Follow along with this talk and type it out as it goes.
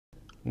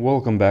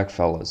Welcome back,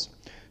 fellas.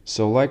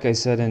 So like I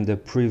said in the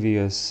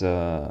previous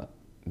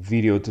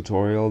video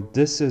tutorial,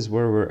 this is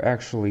where we're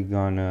actually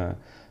gonna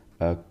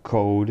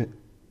code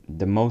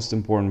the most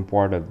important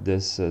part of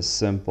this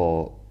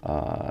simple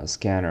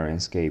scanner in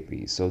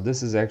Scapy. So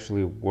this is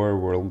actually where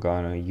we're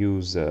gonna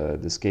use the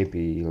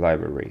Scapy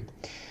library.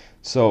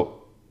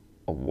 So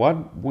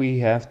what we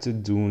have to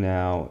do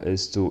now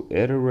is to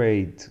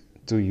iterate,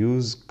 to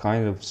use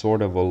kind of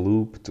sort of a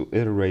loop to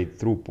iterate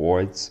through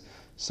ports.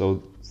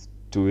 So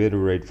to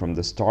iterate from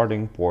the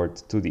starting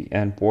port to the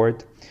end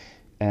port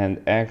and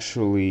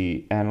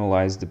actually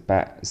analyze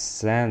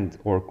send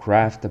or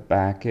craft a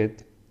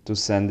packet to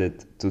send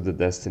it to the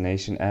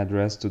destination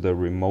address, to the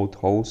remote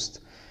host,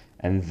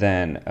 and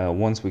then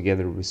once we get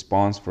a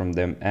response from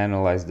them,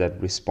 analyze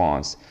that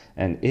response.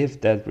 And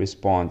if that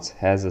response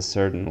has a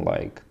certain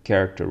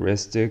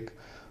characteristic,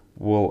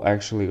 we're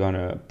actually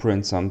gonna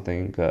print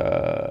something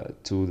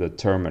to the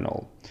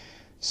terminal.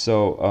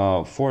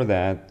 So for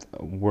that,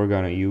 we're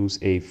gonna use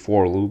a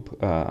for loop,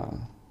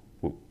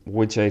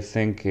 which I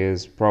think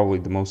is probably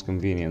the most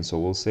convenient. So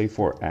we'll say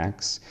for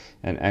x,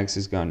 and x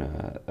is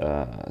gonna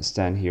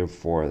stand here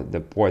for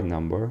the port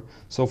number.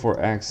 So for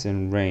x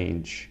in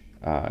range,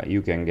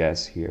 you can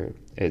guess here,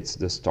 it's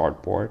the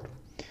start port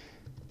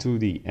to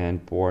the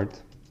end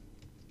port.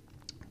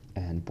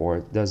 End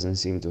port doesn't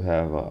seem to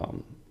have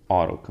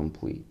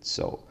autocomplete.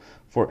 So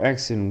for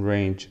x in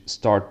range,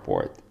 start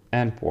port,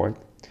 end port,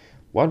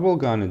 what we're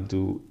gonna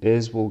do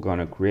is we're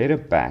gonna create a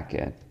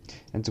packet.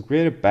 And to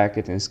create a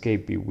packet in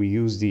Scapy, we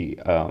use the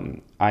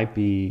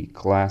IP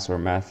class or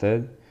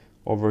method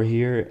over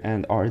here,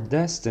 and our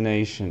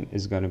destination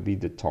is gonna be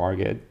the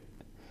target.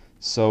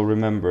 So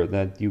remember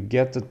that you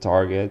get the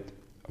target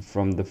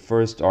from the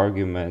first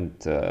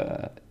argument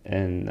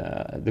in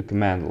the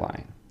command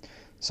line.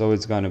 So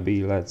it's gonna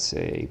be, let's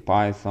say,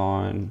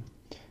 Python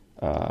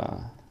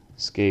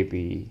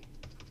Scapy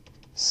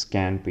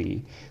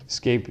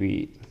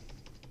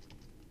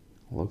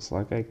looks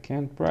like I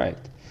can't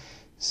write.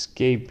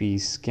 Scapy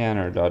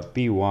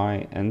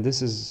scanner.py, and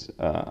this is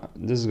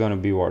going to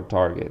be our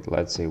target.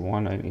 Let's say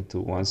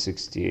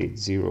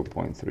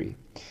 192.168.0.3.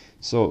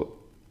 So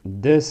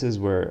this is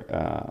where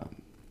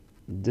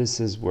this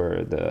is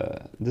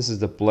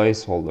the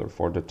placeholder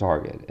for the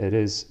target. It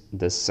is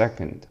the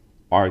second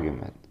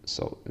argument.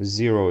 So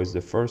 0 is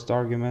the first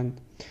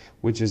argument,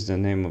 which is the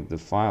name of the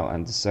file,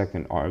 and the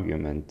second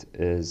argument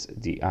is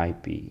the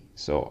IP.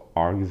 So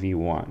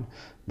argv1.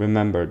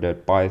 Remember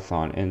that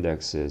Python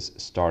indexes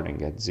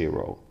starting at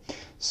 0.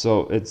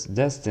 So its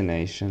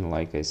destination,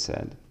 like I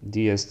said,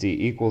 dst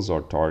equals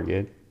our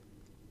target,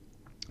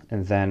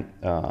 and then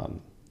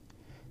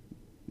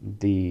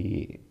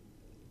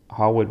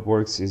how it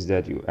works is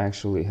that you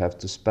actually have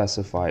to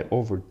specify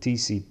over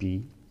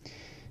TCP,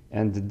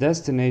 and the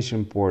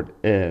destination port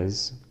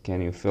is,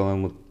 can you fill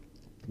in with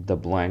the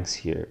blanks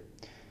here?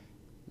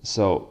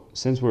 So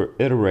since we're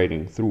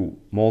iterating through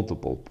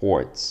multiple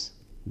ports,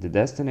 the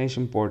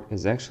destination port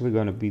is actually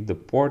going to be the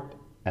port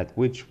at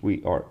which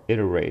we are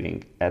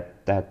iterating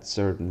at that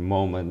certain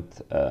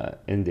moment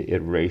in the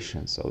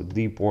iteration. So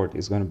D port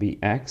is going to be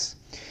X,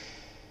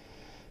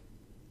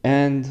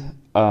 and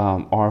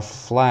our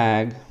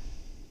flag,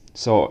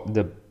 so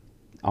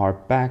our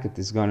packet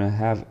is going to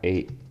have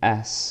a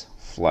S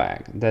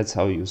flag. That's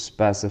how you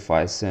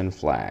specify SYN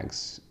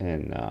flags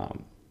in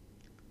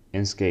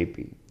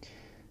Scapy.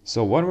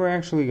 So what we're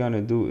actually going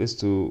to do is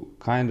to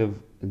kind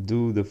of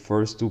do the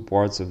first two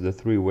parts of the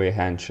three-way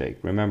handshake.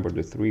 Remember,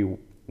 the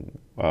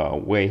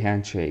three-way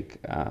handshake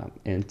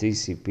in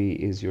TCP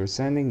is you're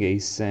sending a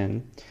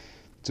SYN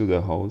to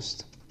the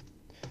host.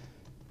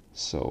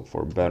 So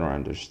for better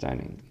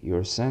understanding,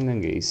 you're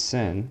sending a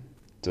SYN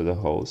to the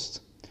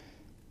host.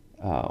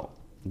 The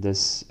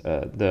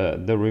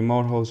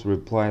remote host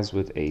replies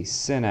with a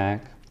SYN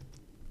ACK,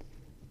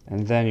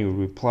 and then you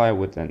reply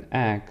with an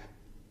ACK,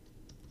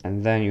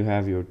 and then you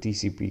have your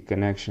TCP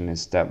connection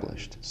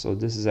established. So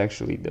this is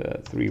actually the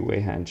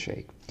three-way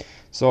handshake.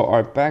 So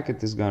our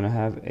packet is going to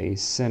have a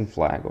SYN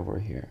flag over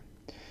here.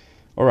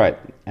 All right,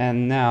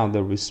 and now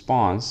the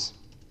response,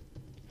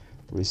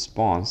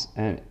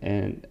 and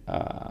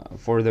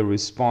for the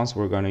response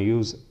we're going to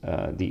use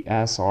the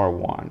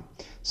SR1.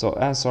 So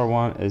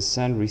SR1 is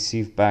send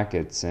receive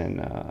packets,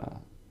 and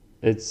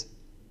this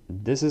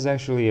is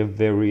actually a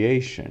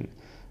variation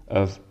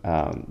of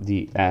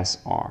the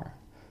SR,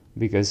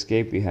 because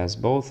Scapy has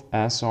both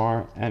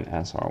SR and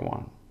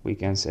SR1. We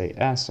can say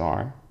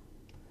SR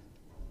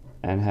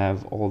and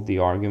have all the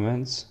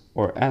arguments,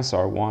 or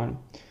SR1,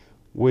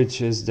 which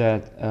is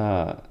that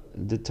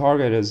the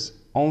target is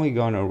only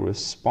going to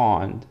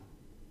respond,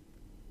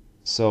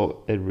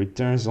 so it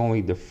returns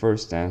only the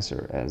first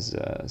answer as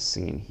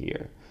seen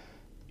here.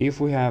 If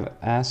we have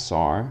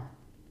SR,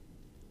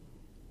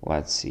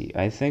 let's see,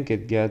 I think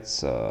it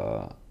gets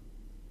it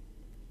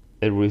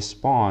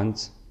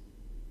responds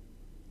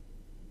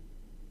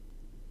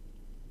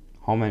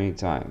how many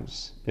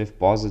times? If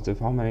positive,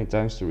 how many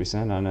times to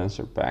resend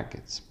unanswered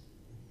packets?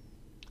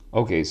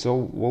 Okay, so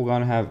we're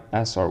gonna have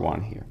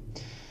SR1 here.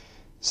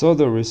 So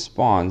the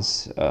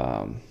response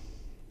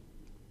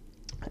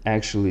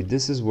actually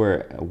this is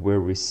where we're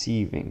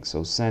receiving,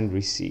 so send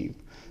receive.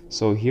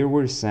 So here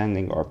we're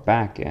sending our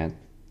packet,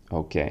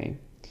 okay,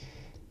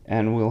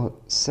 and we'll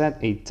set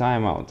a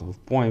timeout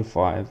of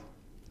 0.5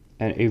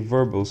 and a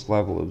verbose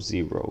level of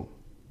 0.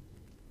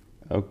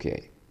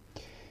 Okay,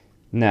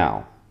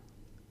 now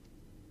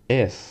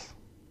if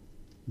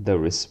the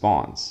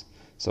response,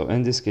 so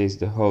in this case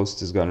the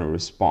host is going to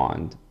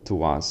respond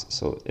to us,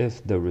 so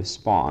if the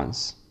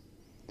response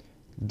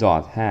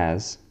dot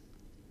has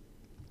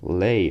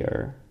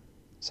layer,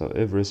 so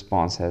if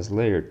response has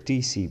layer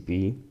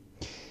TCP,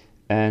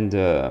 and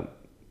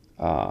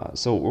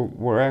so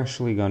we're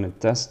actually going to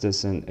test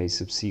this in a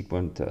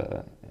subsequent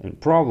and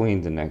probably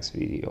in the next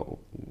video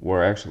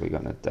we're actually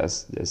going to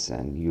test this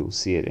and you'll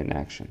see it in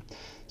action.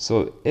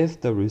 So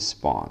if the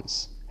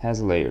response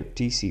has layer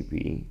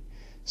TCP,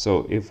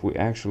 so if we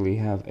actually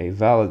have a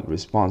valid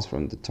response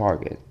from the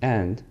target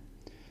and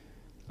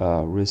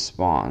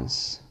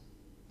response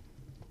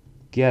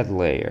get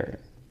layer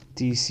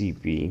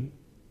TCP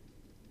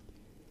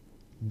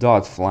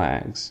dot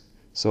flags,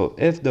 so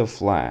if the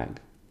flag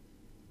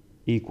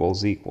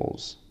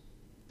equals,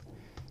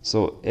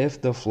 so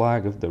if the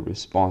flag of the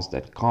response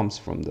that comes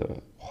from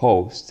the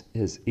host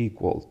is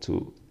equal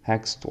to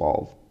hex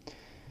 12,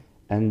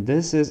 and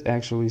this is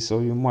actually, so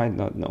you might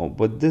not know,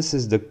 but this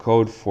is the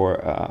code for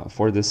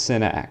the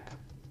SYNAC.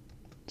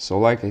 So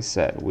like I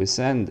said, we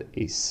send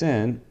a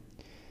SYN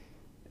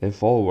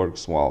if all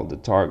works well. The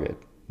target,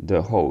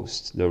 the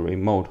host, the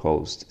remote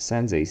host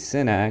sends a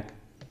SYNAC,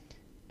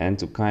 and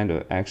to kind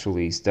of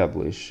actually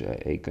establish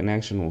a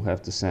connection we'll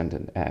have to send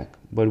an ACK,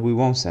 but we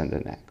won't send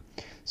an ACK.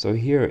 So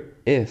here,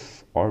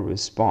 if our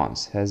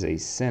response has a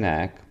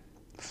SYNAC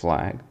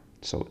flag,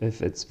 so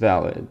if it's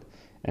valid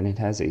and it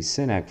has a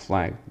SYNAC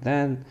flag,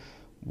 then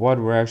what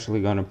we're actually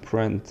going to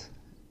print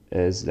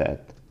is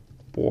that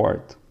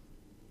port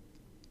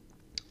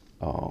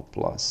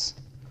plus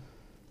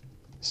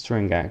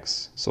string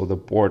x, so the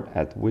port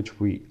at which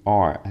we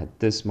are at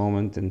this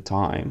moment in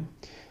time,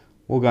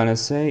 we're gonna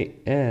say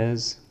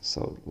is,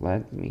 so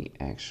let me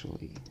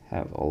actually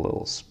have a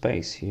little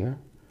space here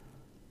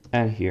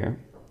and here,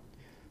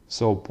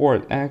 so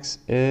port x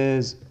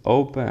is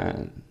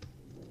open,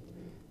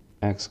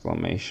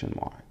 exclamation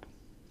mark.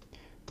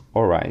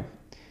 All right,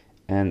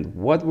 and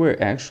what we're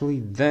actually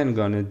then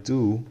gonna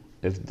do,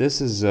 if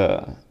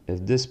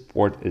this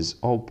port is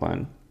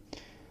open,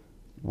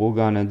 we're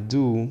gonna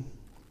do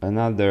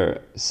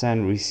another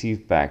send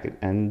receive packet,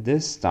 and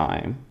this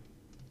time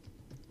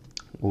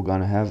we're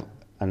gonna have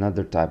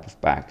another type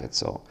of packet,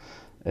 so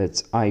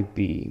it's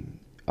IP.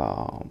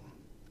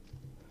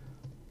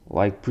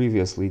 Like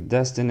previously,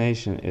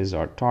 destination is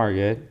our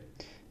target,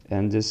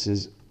 and this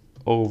is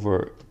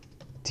over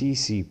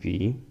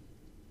TCP.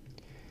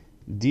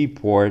 D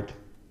port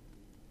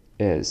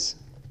is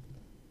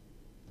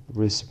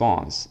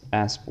response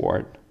as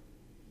port.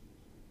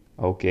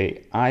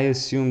 Okay, I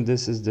assume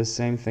this is the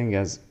same thing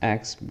as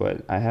X,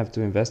 but I have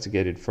to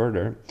investigate it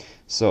further.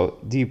 So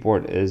D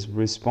port is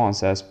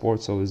response as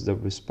port, so is the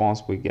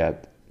response we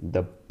get,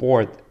 the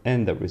port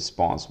and the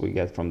response we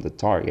get from the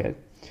target.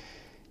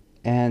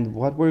 And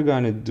what we're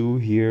going to do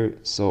here,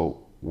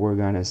 so we're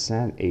going to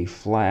send a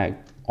flag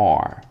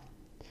R.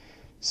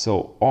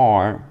 So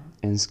R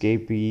in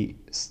Scapy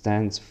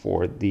stands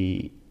for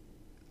the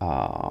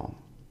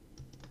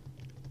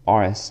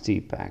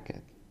RST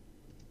packet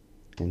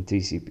in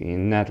TCP,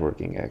 in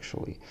networking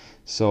actually.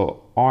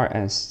 So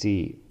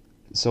RST,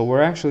 so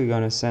we're actually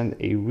going to send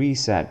a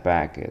reset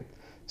packet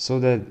so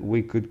that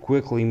we could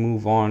quickly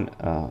move on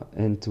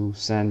into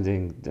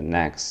sending the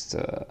next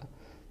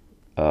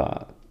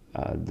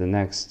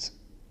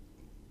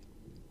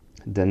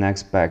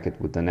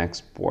packet with the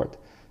next port.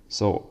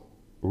 So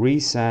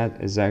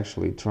reset is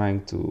actually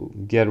trying to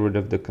get rid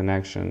of the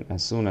connection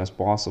as soon as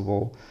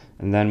possible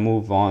and then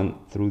move on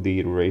through the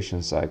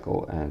iteration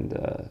cycle and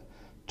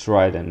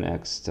try the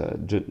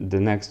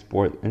next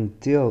port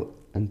until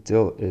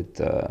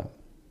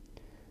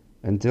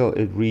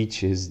it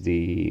reaches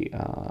the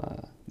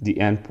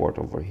end port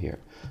over here.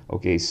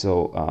 Okay,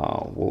 so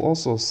we'll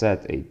also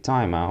set a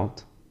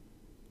timeout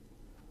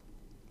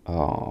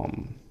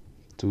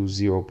to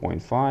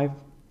 0.5,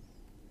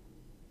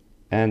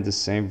 and the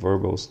same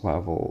verbose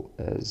level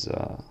is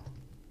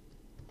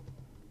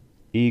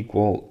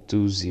equal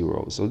to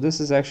 0. So this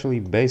is actually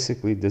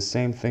basically the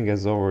same thing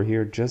as over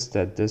here, just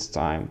that this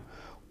time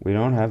we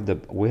have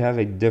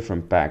a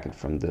different packet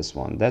from this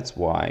one. That's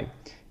why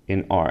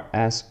in our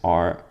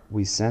SR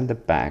we send the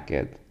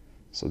packet,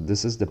 so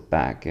this is the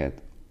packet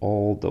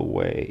all the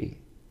way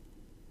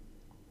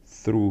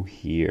through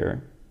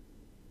here.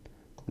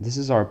 This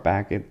is our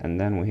packet, and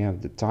then we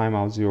have the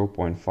timeout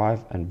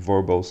 0.5 and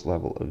verbose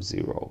level of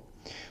 0. All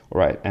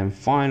right, and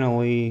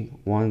finally,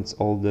 once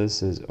all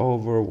this is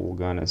over, we're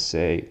gonna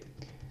say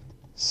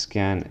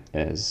scan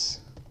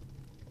is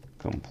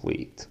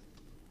complete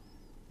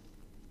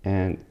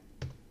and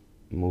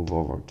move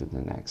over to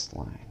the next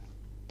line.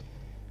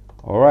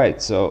 All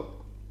right, so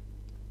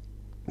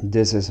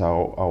this is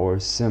how our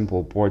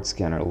simple port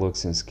scanner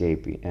looks in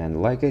Scapy,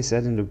 and like I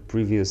said in the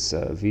previous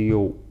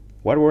video,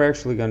 what we're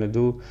actually going to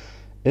do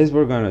is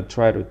we're going to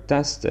try to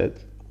test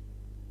it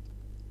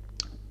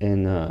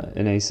in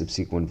a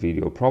subsequent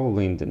video,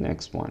 probably in the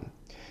next one.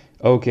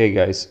 Okay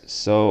guys,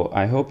 so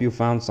I hope you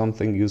found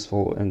something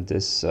useful in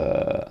this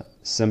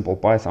simple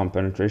Python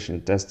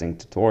penetration testing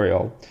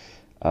tutorial.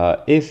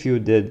 If you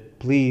did,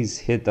 please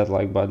hit that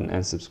like button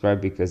and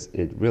subscribe, because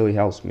it really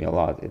helps me a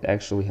lot. It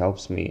actually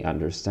helps me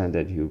understand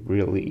that you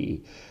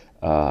really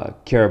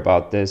care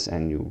about this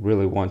and you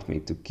really want me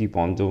to keep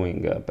on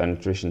doing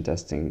penetration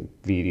testing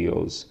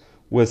videos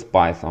with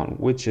Python,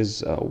 which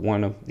is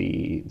one of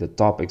the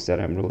topics that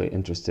I'm really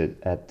interested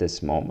at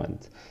this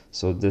moment.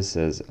 So this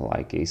is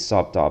like a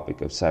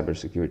subtopic of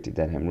cybersecurity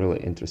that I'm really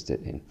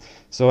interested in.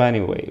 So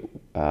anyway,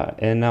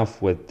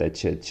 enough with the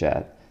chit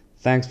chat.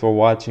 Thanks for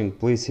watching.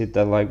 Please hit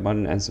that like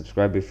button and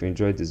subscribe if you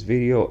enjoyed this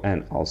video,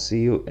 and I'll see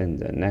you in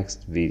the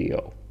next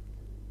video.